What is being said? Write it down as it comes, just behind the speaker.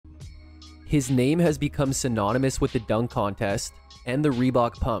His name has become synonymous with the dunk contest and the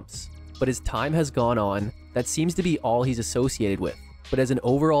Reebok Pumps, but as time has gone on, that seems to be all he's associated with. But as an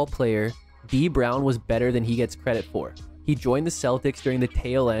overall player, Dee Brown was better than he gets credit for. He joined the Celtics during the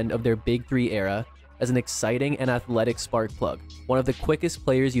tail end of their Big Three era as an exciting and athletic spark plug, one of the quickest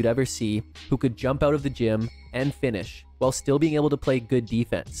players you'd ever see who could jump out of the gym and finish while still being able to play good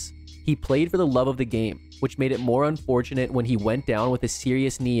defense. He played for the love of the game, which made it more unfortunate when he went down with a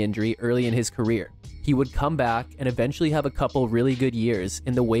serious knee injury early in his career. He would come back and eventually have a couple really good years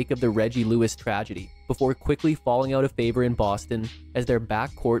in the wake of the Reggie Lewis tragedy, before quickly falling out of favor in Boston as their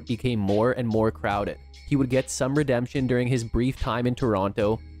backcourt became more and more crowded. He would get some redemption during his brief time in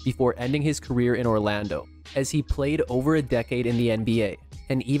Toronto before ending his career in Orlando, as he played over a decade in the NBA.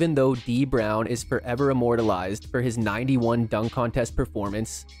 And even though Dee Brown is forever immortalized for his 91 dunk contest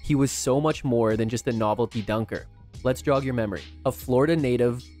performance, he was so much more than just a novelty dunker. Let's jog your memory. A Florida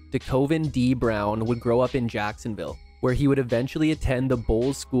native, DeCoven Dee Brown would grow up in Jacksonville, where he would eventually attend the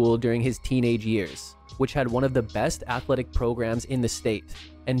Bulls School during his teenage years, which had one of the best athletic programs in the state.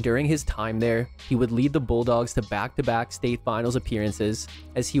 And during his time there, he would lead the Bulldogs to back-to-back state finals appearances,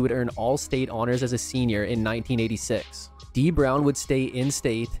 as he would earn all-state honors as a senior in 1986. Dee Brown would stay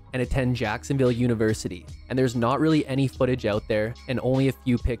in-state and attend Jacksonville University, and there's not really any footage out there and only a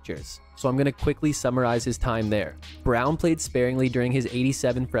few pictures, so I'm going to quickly summarize his time there. Brown played sparingly during his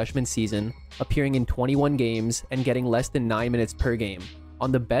 87 freshman season, appearing in 21 games and getting less than 9 minutes per game,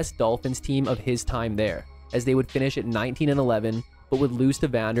 on the best Dolphins team of his time there, as they would finish at 19-11, but would lose to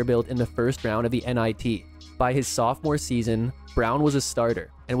Vanderbilt in the first round of the NIT. By his sophomore season, Brown was a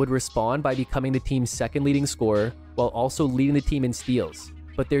starter and would respond by becoming the team's second leading scorer while also leading the team in steals.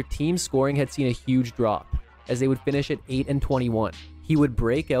 But their team scoring had seen a huge drop, as they would finish at 8-21. He would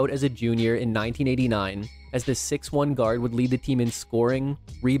break out as a junior in 1989, as the 6'1" guard would lead the team in scoring,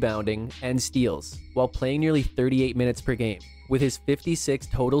 rebounding, and steals, while playing nearly 38 minutes per game, with his 56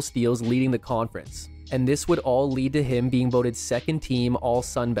 total steals leading the conference. And this would all lead to him being voted second team All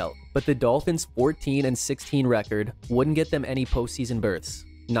Sun Belt. But the Dolphins' 14-16 record wouldn't get them any postseason berths.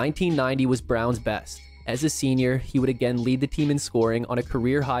 1990 was Brown's best. As a senior, he would again lead the team in scoring on a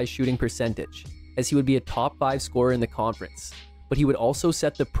career-high shooting percentage, as he would be a top 5 scorer in the conference. But he would also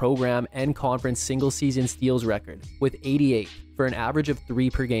set the program and conference single-season steals record, with 88, for an average of 3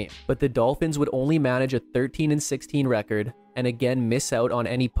 per game. But the Dolphins would only manage a 13-16 record, and again miss out on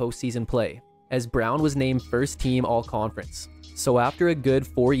any postseason play, as Brown was named first team All-Conference. So after a good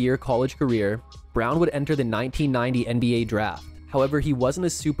 4-year college career, Brown would enter the 1990 NBA draft. However, he wasn't a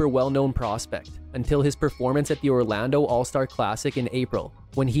super well-known prospect until his performance at the Orlando All-Star Classic in April,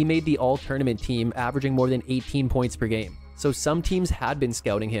 when he made the All-Tournament team, averaging more than 18 points per game. So some teams had been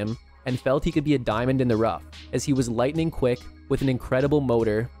scouting him and felt he could be a diamond in the rough, as he was lightning quick with an incredible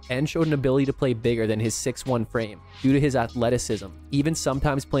motor and showed an ability to play bigger than his 6'1" frame due to his athleticism, even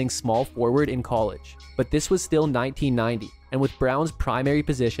sometimes playing small forward in college. But this was still 1990, and with Brown's primary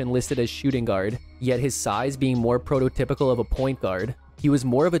position listed as shooting guard, yet his size being more prototypical of a point guard, he was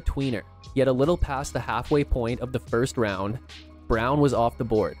more of a tweener. Yet a little past the halfway point of the first round, Brown was off the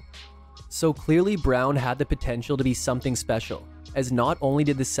board. So clearly Brown had the potential to be something special, as not only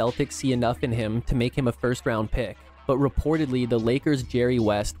did the Celtics see enough in him to make him a first-round pick, but reportedly the Lakers' Jerry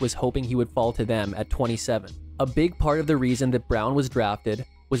West was hoping he would fall to them at 27. A big part of the reason that Brown was drafted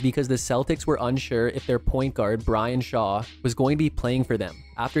was because the Celtics were unsure if their point guard, Brian Shaw, was going to be playing for them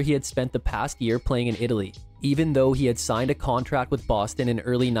after he had spent the past year playing in Italy, even though he had signed a contract with Boston in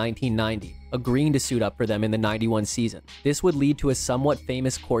early 1990, agreeing to suit up for them in the 91 season. This would lead to a somewhat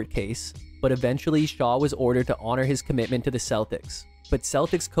famous court case, but eventually Shaw was ordered to honor his commitment to the Celtics. But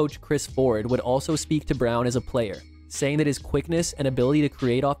Celtics coach Chris Ford would also speak to Brown as a player, saying that his quickness and ability to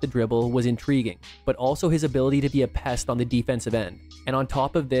create off the dribble was intriguing, but also his ability to be a pest on the defensive end. And on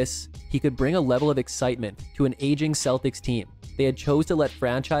top of this, he could bring a level of excitement to an aging Celtics team. They had chose to let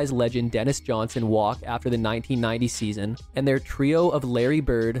franchise legend Dennis Johnson walk after the 1990 season, and their trio of Larry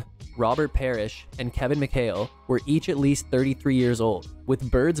Bird, Robert Parish, and Kevin McHale were each at least 33 years old, with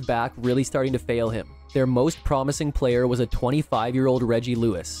Bird's back really starting to fail him. Their most promising player was a 25-year-old Reggie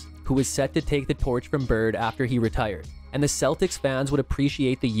Lewis, who was set to take the torch from Bird after he retired. And the Celtics fans would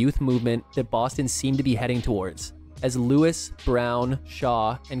appreciate the youth movement that Boston seemed to be heading towards, as Lewis, Brown,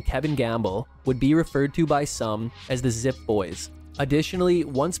 Shaw, and Kevin Gamble would be referred to by some as the Zip Boys. Additionally,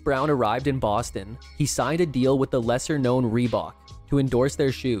 once Brown arrived in Boston, he signed a deal with the lesser-known Reebok to endorse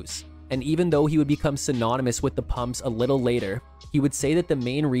their shoes. And even though he would become synonymous with the Pumps a little later, he would say that the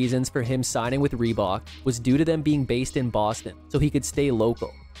main reasons for him signing with Reebok was due to them being based in Boston, so he could stay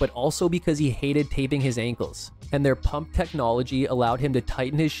local. but also because he hated taping his ankles, and their pump technology allowed him to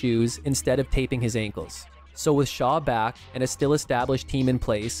tighten his shoes instead of taping his ankles. So with Shaw back and a still established team in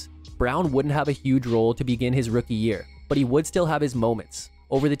place, Brown wouldn't have a huge role to begin his rookie year, but he would still have his moments.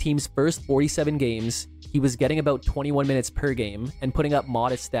 Over the team's first 47 games, he was getting about 21 minutes per game and putting up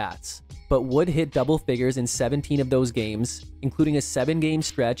modest stats, but would hit double figures in 17 of those games, including a 7-game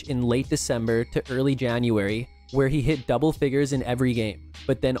stretch in late December to early January, where he hit double figures in every game.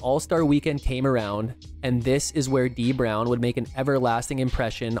 But then All-Star Weekend came around, and this is where Dee Brown would make an everlasting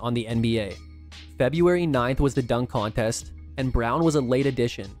impression on the NBA. February 9th was the dunk contest, and Brown was a late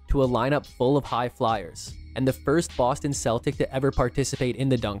addition to a lineup full of high flyers, and the first Boston Celtic to ever participate in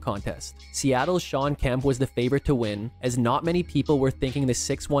the dunk contest. Seattle's Shawn Kemp was the favorite to win, as not many people were thinking the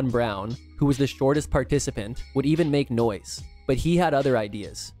 6'1" Brown, who was the shortest participant, would even make noise. But he had other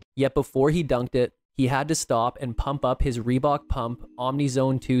ideas. Yet before he dunked it, he had to stop and pump up his Reebok Pump Omni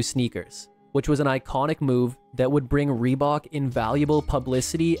Zone 2 sneakers, which was an iconic move that would bring Reebok invaluable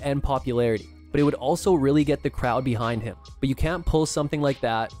publicity and popularity. But it would also really get the crowd behind him. But you can't pull something like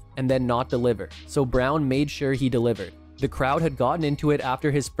that and then not deliver. So Brown made sure he delivered. The crowd had gotten into it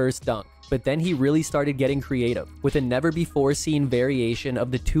after his first dunk, but then he really started getting creative with a never-before-seen variation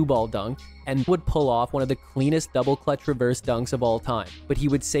of the 2-ball dunk and would pull off one of the cleanest double-clutch reverse dunks of all time. But he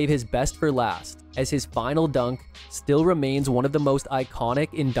would save his best for last, as his final dunk still remains one of the most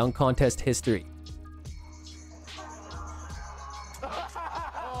iconic in dunk contest history.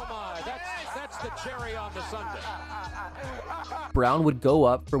 The cherry on the sundae. Brown would go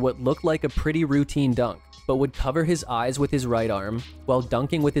up for what looked like a pretty routine dunk, but would cover his eyes with his right arm while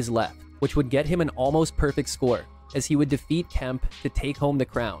dunking with his left, which would get him an almost perfect score, as he would defeat Kemp to take home the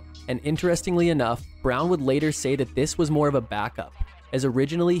crown. And interestingly enough, Brown would later say that this was more of a backup, as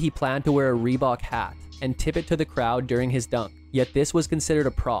originally he planned to wear a Reebok hat and tip it to the crowd during his dunk. Yet this was considered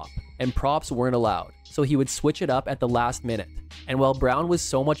a prop, and props weren't allowed, so he would switch it up at the last minute. And while Brown was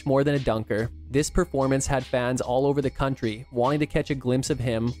so much more than a dunker, this performance had fans all over the country wanting to catch a glimpse of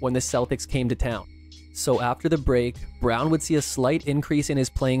him when the Celtics came to town. So after the break, Brown would see a slight increase in his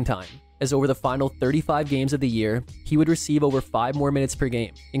playing time, as over the final 35 games of the year, he would receive over 5 more minutes per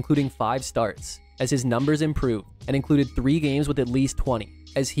game, including 5 starts, as his numbers improved and included 3 games with at least 20,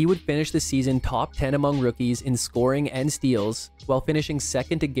 as he would finish the season top 10 among rookies in scoring and steals, while finishing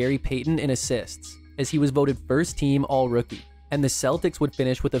second to Gary Payton in assists, as he was voted first team All-Rookie. And the Celtics would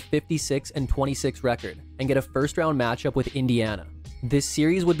finish with a 56-26 record and get a first-round matchup with Indiana. This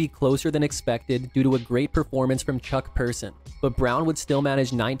series would be closer than expected due to a great performance from Chuck Person, but Brown would still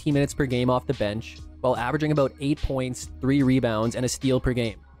manage 19 minutes per game off the bench, while averaging about 8 points, 3 rebounds, and a steal per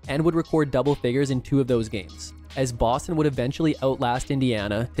game, and would record double figures in 2 of those games, as Boston would eventually outlast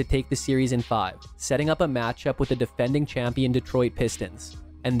Indiana to take the series in 5, setting up a matchup with the defending champion Detroit Pistons.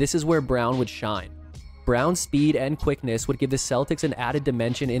 And this is where Brown would shine. Brown's speed and quickness would give the Celtics an added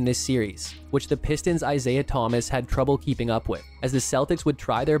dimension in this series, which the Pistons' Isaiah Thomas had trouble keeping up with, as the Celtics would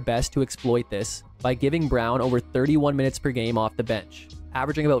try their best to exploit this by giving Brown over 31 minutes per game off the bench,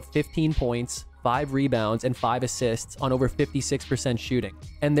 averaging about 15 points, 5 rebounds, and 5 assists on over 56% shooting.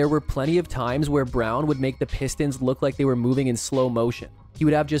 And there were plenty of times where Brown would make the Pistons look like they were moving in slow motion. He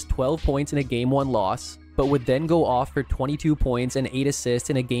would have just 12 points in a Game 1 loss, but would then go off for 22 points and 8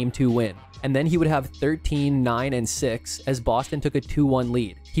 assists in a Game 2 win. And then he would have 13, 9, and 6 as Boston took a 2-1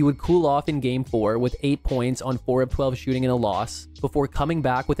 lead. He would cool off in Game 4 with 8 points on 4 of 12 shooting in a loss, before coming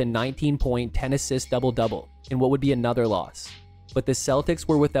back with a 19-point, 10-assist double-double in what would be another loss. But the Celtics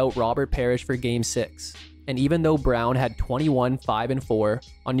were without Robert Parish for Game 6. And even though Brown had 21, 5, and 4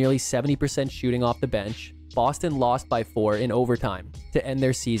 on nearly 70% shooting off the bench, Boston lost by 4 in overtime to end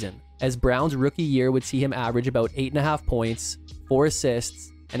their season, as Brown's rookie year would see him average about 8.5 points, 4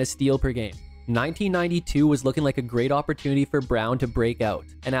 assists, and a steal per game. 1992 was looking like a great opportunity for Brown to break out,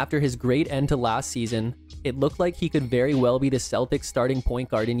 and after his great end to last season, it looked like he could very well be the Celtics starting point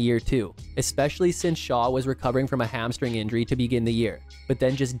guard in year 2, especially since Shaw was recovering from a hamstring injury to begin the year. But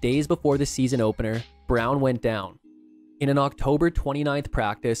then just days before the season opener, Brown went down. In an October 29th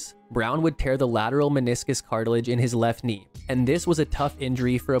practice, Brown would tear the lateral meniscus cartilage in his left knee, and this was a tough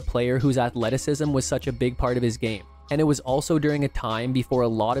injury for a player whose athleticism was such a big part of his game. And it was also during a time before a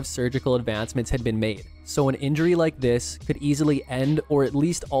lot of surgical advancements had been made, so an injury like this could easily end or at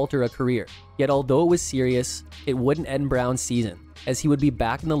least alter a career. Yet although it was serious, it wouldn't end Brown's season, as he would be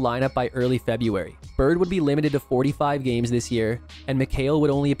back in the lineup by early February. Bird would be limited to 45 games this year, and McHale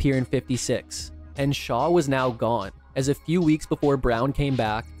would only appear in 56. And Shaw was now gone, as a few weeks before Brown came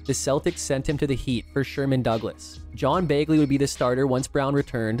back, the Celtics sent him to the Heat for Sherman Douglas. John Bagley would be the starter once Brown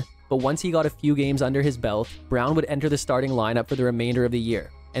returned, but once he got a few games under his belt, Brown would enter the starting lineup for the remainder of the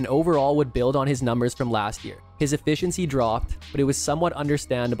year. and overall would build on his numbers from last year. His efficiency dropped, but it was somewhat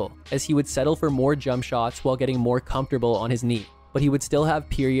understandable, as he would settle for more jump shots while getting more comfortable on his knee. But he would still have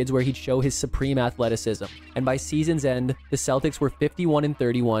periods where he'd show his supreme athleticism. And by season's end, the Celtics were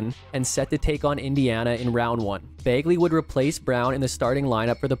 51-31 and set to take on Indiana in round 1. Bagley would replace Brown in the starting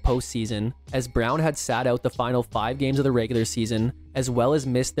lineup for the postseason, as Brown had sat out the final 5 games of the regular season, as well as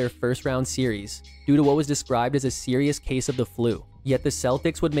missed their first-round series, due to what was described as a serious case of the flu. Yet the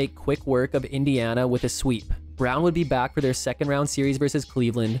Celtics would make quick work of Indiana with a sweep. Brown would be back for their second-round series versus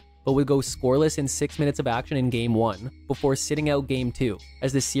Cleveland, but would go scoreless in 6 minutes of action in Game 1, before sitting out Game 2,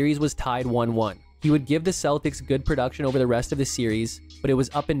 as the series was tied 1-1. He would give the Celtics good production over the rest of the series, but it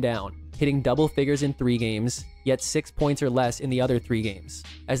was up and down, hitting double figures in 3 games, yet 6 points or less in the other 3 games,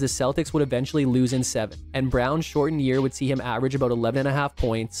 as the Celtics would eventually lose in 7. And Brown's shortened year would see him average about 11.5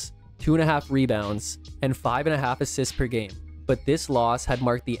 points, 2.5 rebounds, and 5.5 assists per game. But this loss had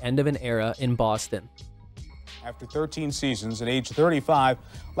marked the end of an era in Boston. After 13 seasons, at age 35,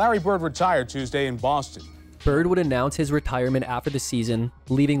 Larry Bird retired Tuesday in Boston. Bird would announce his retirement after the season,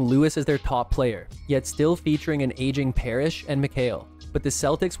 leaving Lewis as their top player, yet still featuring an aging Parish and McHale. But the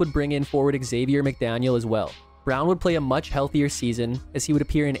Celtics would bring in forward Xavier McDaniel as well. Brown would play a much healthier season, as he would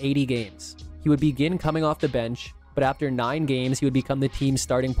appear in 80 games. He would begin coming off the bench, but after 9 games he would become the team's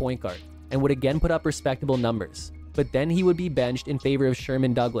starting point guard, and would again put up respectable numbers. But then he would be benched in favor of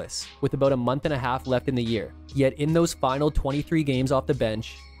Sherman Douglas, with about a month and a half left in the year. Yet in those final 23 games off the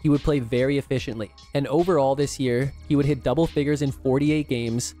bench, he would play very efficiently. And overall this year, he would hit double figures in 48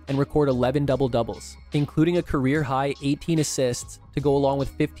 games and record 11 double-doubles, including a career-high 18 assists to go along with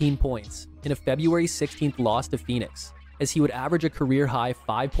 15 points in a February 16th loss to Phoenix, as he would average a career-high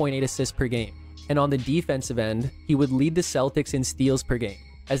 5.8 assists per game. And on the defensive end, he would lead the Celtics in steals per game,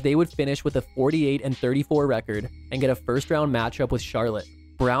 as they would finish with a 48-34 record and get a first-round matchup with Charlotte.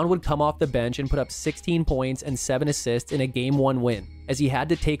 Brown would come off the bench and put up 16 points and 7 assists in a Game 1 win, as he had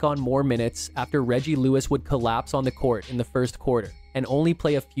to take on more minutes after Reggie Lewis would collapse on the court in the first quarter, and only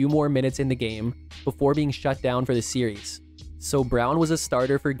play a few more minutes in the game before being shut down for the series. So Brown was a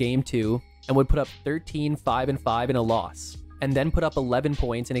starter for Game 2 and would put up 13, 5, and 5 in a loss, and then put up 11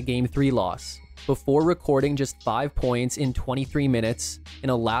 points in a Game 3 loss, before recording just 5 points in 23 minutes in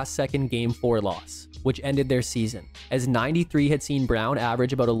a last-second Game 4 loss, which ended their season, as 93 had seen Brown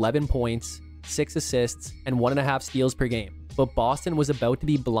average about 11 points, 6 assists, and 1.5 steals per game. But Boston was about to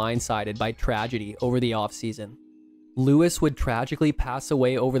be blindsided by tragedy over the offseason. Lewis would tragically pass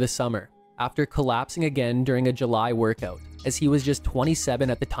away over the summer, after collapsing again during a July workout, as he was just 27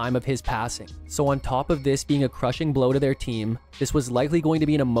 at the time of his passing. So on top of this being a crushing blow to their team, this was likely going to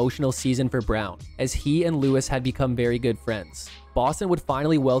be an emotional season for Brown, as he and Lewis had become very good friends. Boston would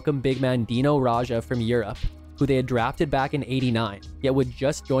finally welcome big man Dino Raja from Europe, who they had drafted back in '89, yet would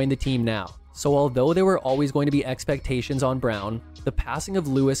just join the team now. So although there were always going to be expectations on Brown, the passing of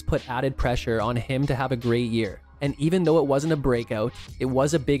Lewis put added pressure on him to have a great year. And even though it wasn't a breakout, it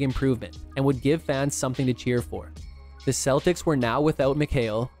was a big improvement, and would give fans something to cheer for. The Celtics were now without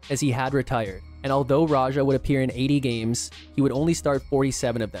McHale, as he had retired, and although Raja would appear in 80 games, he would only start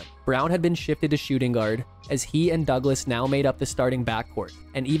 47 of them. Brown had been shifted to shooting guard, as he and Douglas now made up the starting backcourt.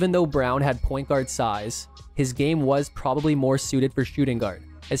 And even though Brown had point guard size, his game was probably more suited for shooting guard,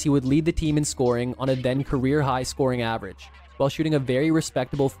 as he would lead the team in scoring on a then career-high scoring average, while shooting a very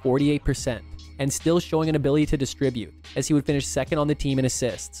respectable 48%, and still showing an ability to distribute, as he would finish second on the team in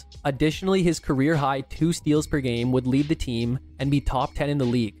assists. Additionally, his career-high 2 steals per game would lead the team and be top 10 in the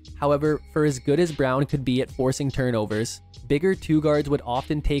league. However, for as good as Brown could be at forcing turnovers, bigger 2 guards would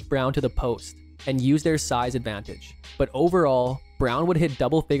often take Brown to the post and use their size advantage. But overall, Brown would hit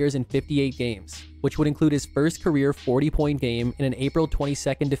double figures in 58 games, which would include his first career 40-point game in an April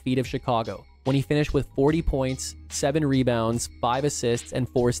 22nd defeat of Chicago, when he finished with 40 points, 7 rebounds, 5 assists, and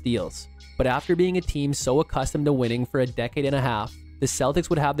 4 steals. But after being a team so accustomed to winning for a decade and a half, the Celtics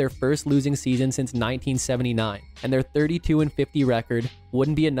would have their first losing season since 1979, and their 32-50 record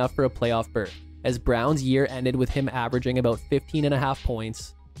wouldn't be enough for a playoff berth, as Brown's year ended with him averaging about 15.5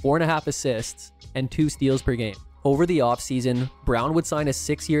 points, 4.5 assists, and 2 steals per game. Over the offseason, Brown would sign a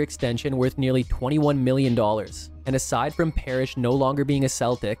 6-year extension worth nearly $21 million, and aside from Parish no longer being a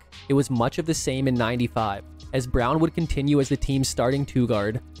Celtic, it was much of the same in '95, as Brown would continue as the team's starting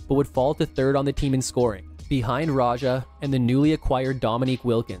 2-guard, but would fall to 3rd on the team in scoring, behind Raja and the newly acquired Dominique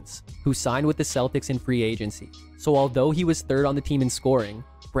Wilkins, who signed with the Celtics in free agency. So although he was 3rd on the team in scoring,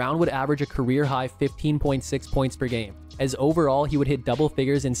 Brown would average a career-high 15.6 points per game, as overall he would hit double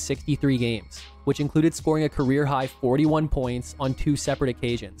figures in 63 games, which included scoring a career-high 41 points on 2 separate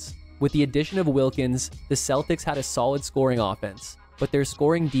occasions. With the addition of Wilkins, the Celtics had a solid scoring offense, but their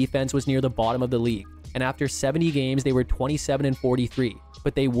scoring defense was near the bottom of the league. And after 70 games, they were 27-43,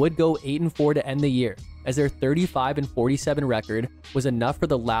 but they would go 8-4 to end the year, as their 35-47 record was enough for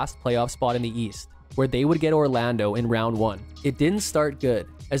the last playoff spot in the East, where they would get Orlando in round 1. It didn't start good,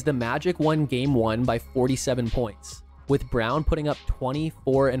 as the Magic won Game 1 by 47 points, with Brown putting up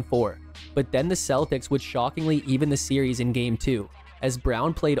 24-4. But then the Celtics would shockingly even the series in Game 2, as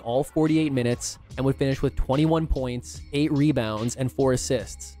Brown played all 48 minutes and would finish with 21 points, 8 rebounds, and 4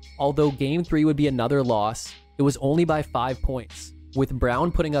 assists. Although Game 3 would be another loss, it was only by 5 points, with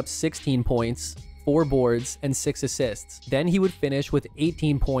Brown putting up 16 points, 4 boards, and 6 assists. Then he would finish with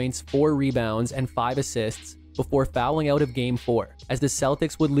 18 points, 4 rebounds, and 5 assists before fouling out of Game 4, as the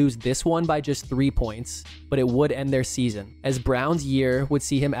Celtics would lose this one by just 3 points, but it would end their season, as Brown's year would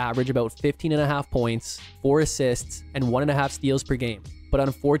see him average about 15.5 points, 4 assists, and 1.5 steals per game. But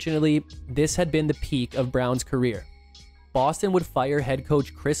unfortunately, this had been the peak of Brown's career. Boston would fire head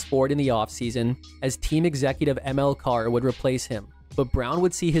coach Chris Ford in the offseason, as team executive ML Carr would replace him, but Brown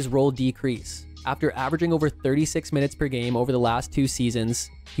would see his role decrease. After averaging over 36 minutes per game over the last 2 seasons,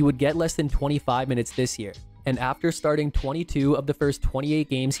 he would get less than 25 minutes this year. And after starting 22 of the first 28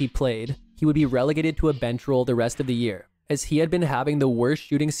 games he played, he would be relegated to a bench role the rest of the year, as he had been having the worst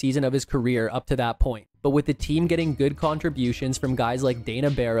shooting season of his career up to that point. But with the team getting good contributions from guys like Dana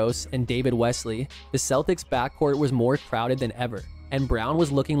Barros and David Wesley, the Celtics' backcourt was more crowded than ever, and Brown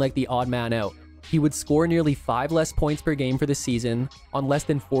was looking like the odd man out. He would score nearly 5 less points per game for the season on less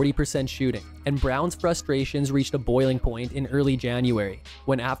than 40% shooting, and Brown's frustrations reached a boiling point in early January,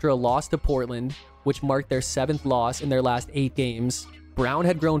 when after a loss to Portland, which marked their 7th loss in their last 8 games, Brown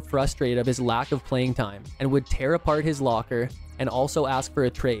had grown frustrated of his lack of playing time and would tear apart his locker and also ask for a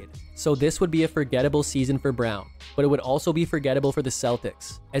trade. So this would be a forgettable season for Brown, but it would also be forgettable for the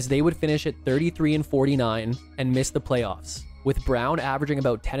Celtics, as they would finish at 33-49 and miss the playoffs, with Brown averaging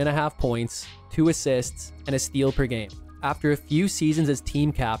about 10.5 points, 2 assists, and a steal per game. After a few seasons as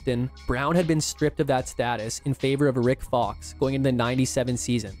team captain, Brown had been stripped of that status in favor of Rick Fox going into the 97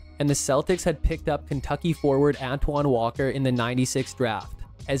 season, and the Celtics had picked up Kentucky forward Antoine Walker in the 96 draft,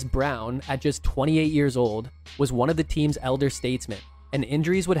 as Brown, at just 28 years old, was one of the team's elder statesmen, and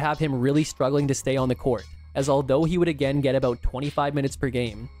injuries would have him really struggling to stay on the court, as although he would again get about 25 minutes per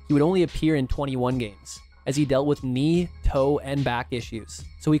game, he would only appear in 21 games, as he dealt with knee, toe, and back issues,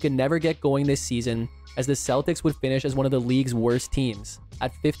 so he could never get going this season, as the Celtics would finish as one of the league's worst teams,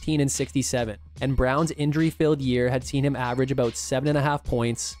 at 15-67, and Brown's injury-filled year had seen him average about 7.5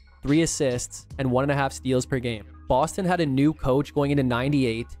 points, 3 assists, and 1.5 steals per game. Boston had a new coach going into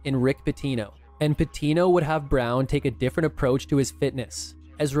 98 in Rick Pitino, and Pitino would have Brown take a different approach to his fitness,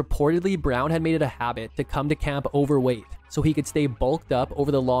 as reportedly Brown had made it a habit to come to camp overweight so he could stay bulked up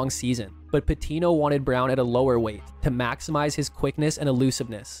over the long season, but Pitino wanted Brown at a lower weight to maximize his quickness and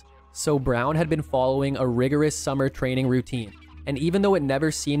elusiveness. So Brown had been following a rigorous summer training routine, and even though it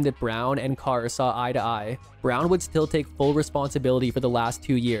never seemed that Brown and Carr saw eye to eye, Brown would still take full responsibility for the last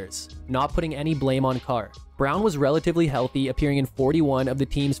 2 years, not putting any blame on Carr. Brown was relatively healthy, appearing in 41 of the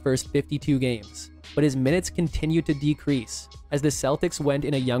team's first 52 games, but his minutes continued to decrease as the Celtics went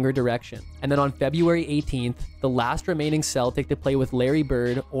in a younger direction. And then on February 18th, the last remaining Celtic to play with Larry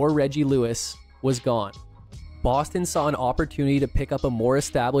Bird or Reggie Lewis was gone. Boston saw an opportunity to pick up a more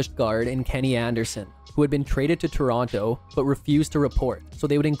established guard in Kenny Anderson, who had been traded to Toronto but refused to report, so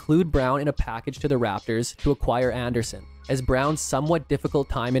they would include Brown in a package to the Raptors to acquire Anderson, as Brown's somewhat difficult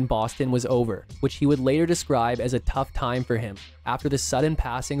time in Boston was over, which he would later describe as a tough time for him after the sudden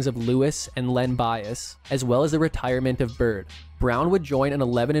passings of Lewis and Len Bias, as well as the retirement of Bird. Brown would join an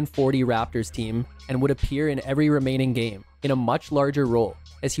 11-40 Raptors team and would appear in every remaining game in a much larger role,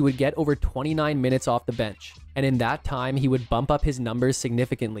 as he would get over 29 minutes off the bench, and in that time he would bump up his numbers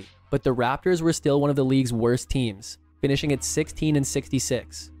significantly. But the Raptors were still one of the league's worst teams, finishing at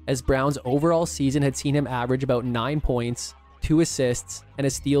 16-66, as Brown's overall season had seen him average about 9 points, 2 assists, and a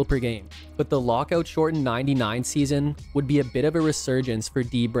steal per game. But the lockout-shortened 99 season would be a bit of a resurgence for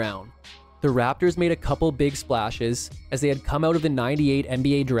Dee Brown. The Raptors made a couple big splashes as they had come out of the 98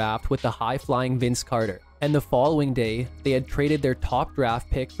 NBA draft with the high-flying Vince Carter, and the following day, they had traded their top draft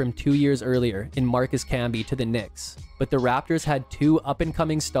pick from 2 years earlier in Marcus Camby to the Knicks. But the Raptors had 2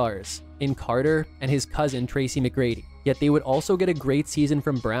 up-and-coming stars in Carter and his cousin Tracy McGrady. Yet they would also get a great season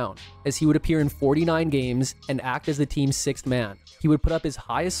from Brown, as he would appear in 49 games and act as the team's 6th man. He would put up his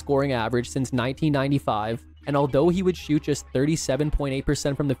highest scoring average since 1995, and although he would shoot just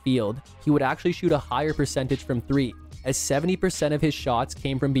 37.8% from the field, he would actually shoot a higher percentage from 3, as 70% of his shots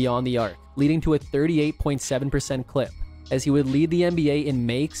came from beyond the arc, leading to a 38.7% clip, as he would lead the NBA in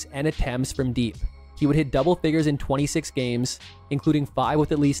makes and attempts from deep. He would hit double figures in 26 games, including 5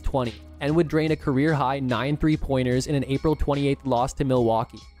 with at least 20, and would drain a career-high 9 3-pointers in an April 28th loss to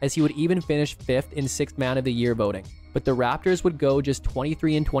Milwaukee, as he would even finish 5th in 6th Man of the Year voting. But the Raptors would go just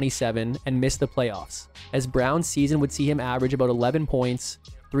 23-27 and miss the playoffs, as Brown's season would see him average about 11 points,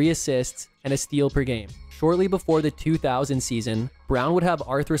 3 assists, and a steal per game. Shortly before the 2000 season, Brown would have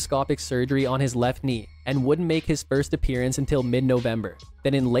arthroscopic surgery on his left knee and wouldn't make his first appearance until mid-November.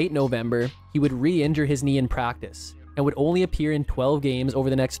 Then in late November, he would re-injure his knee in practice and would only appear in 12 games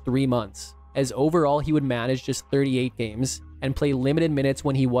over the next 3 months, as overall he would manage just 38 games and play limited minutes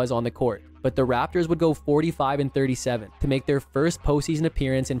when he was on the court. But the Raptors would go 45-37 to make their first postseason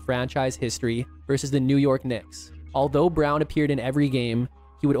appearance in franchise history versus the New York Knicks. Although Brown appeared in every game,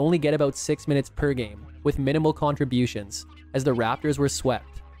 he would only get about 6 minutes per game, with minimal contributions, as the Raptors were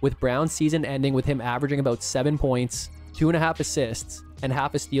swept, with Brown's season ending with him averaging about 7 points, 2.5 assists, and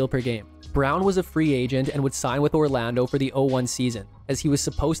half a steal per game. Brown was a free agent and would sign with Orlando for the 01 season, as he was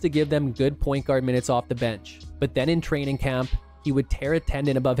supposed to give them good point guard minutes off the bench. But then in training camp, he would tear a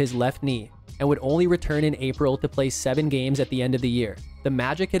tendon above his left knee and would only return in April to play 7 games at the end of the year. The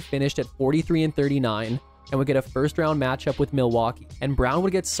Magic had finished at 43-39 and would get a first-round matchup with Milwaukee, and Brown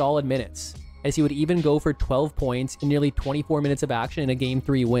would get solid minutes, as he would even go for 12 points in nearly 24 minutes of action in a Game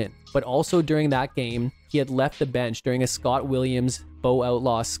 3 win. But also during that game, he had left the bench during a Scott Williams Bo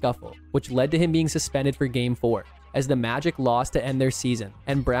Outlaw scuffle, which led to him being suspended for Game 4, as the Magic lost to end their season,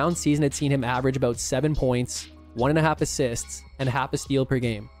 and Brown's season had seen him average about 7 points, 1.5 assists, and half a steal per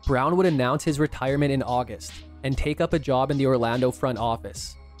game. Brown would announce his retirement in August and take up a job in the Orlando front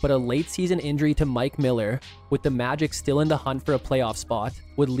office. But a late season injury to Mike Miller, with the Magic still in the hunt for a playoff spot,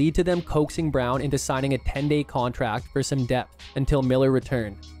 would lead to them coaxing Brown into signing a 10-day contract for some depth until Miller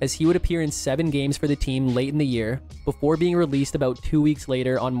returned, as he would appear in 7 games for the team late in the year before being released about 2 weeks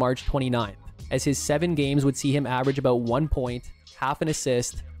later on March 29th, as his 7 games would see him average about 1 point, half an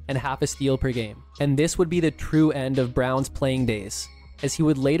assist, and half a steal per game. And this would be the true end of Brown's playing days, as he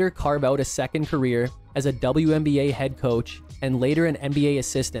would later carve out a second career as a WNBA head coach and later an NBA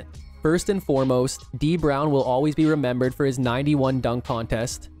assistant. First and foremost, Dee Brown will always be remembered for his 91 dunk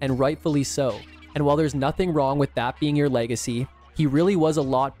contest, and rightfully so. And while there's nothing wrong with that being your legacy, he really was a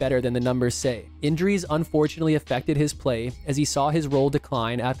lot better than the numbers say. Injuries unfortunately affected his play, as he saw his role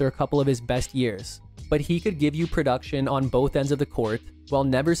decline after a couple of his best years. But he could give you production on both ends of the court while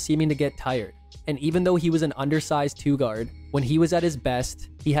never seeming to get tired. And even though he was an undersized 2-guard, when he was at his best,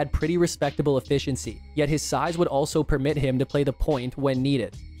 he had pretty respectable efficiency, yet his size would also permit him to play the point when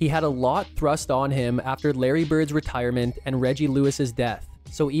needed. He had a lot thrust on him after Larry Bird's retirement and Reggie Lewis's death,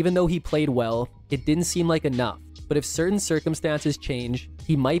 so even though he played well, it didn't seem like enough. But if certain circumstances change,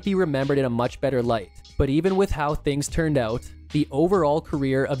 he might be remembered in a much better light. But even with how things turned out, the overall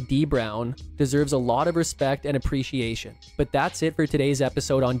career of Dee Brown deserves a lot of respect and appreciation. But that's it for today's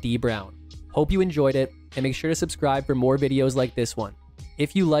episode on Dee Brown. Hope you enjoyed it, and make sure to subscribe for more videos like this one.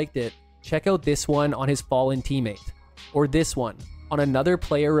 If you liked it, check out this one on his fallen teammate, or this one on another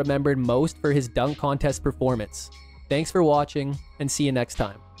player remembered most for his dunk contest performance. Thanks for watching, and see you next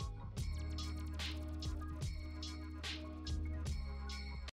time.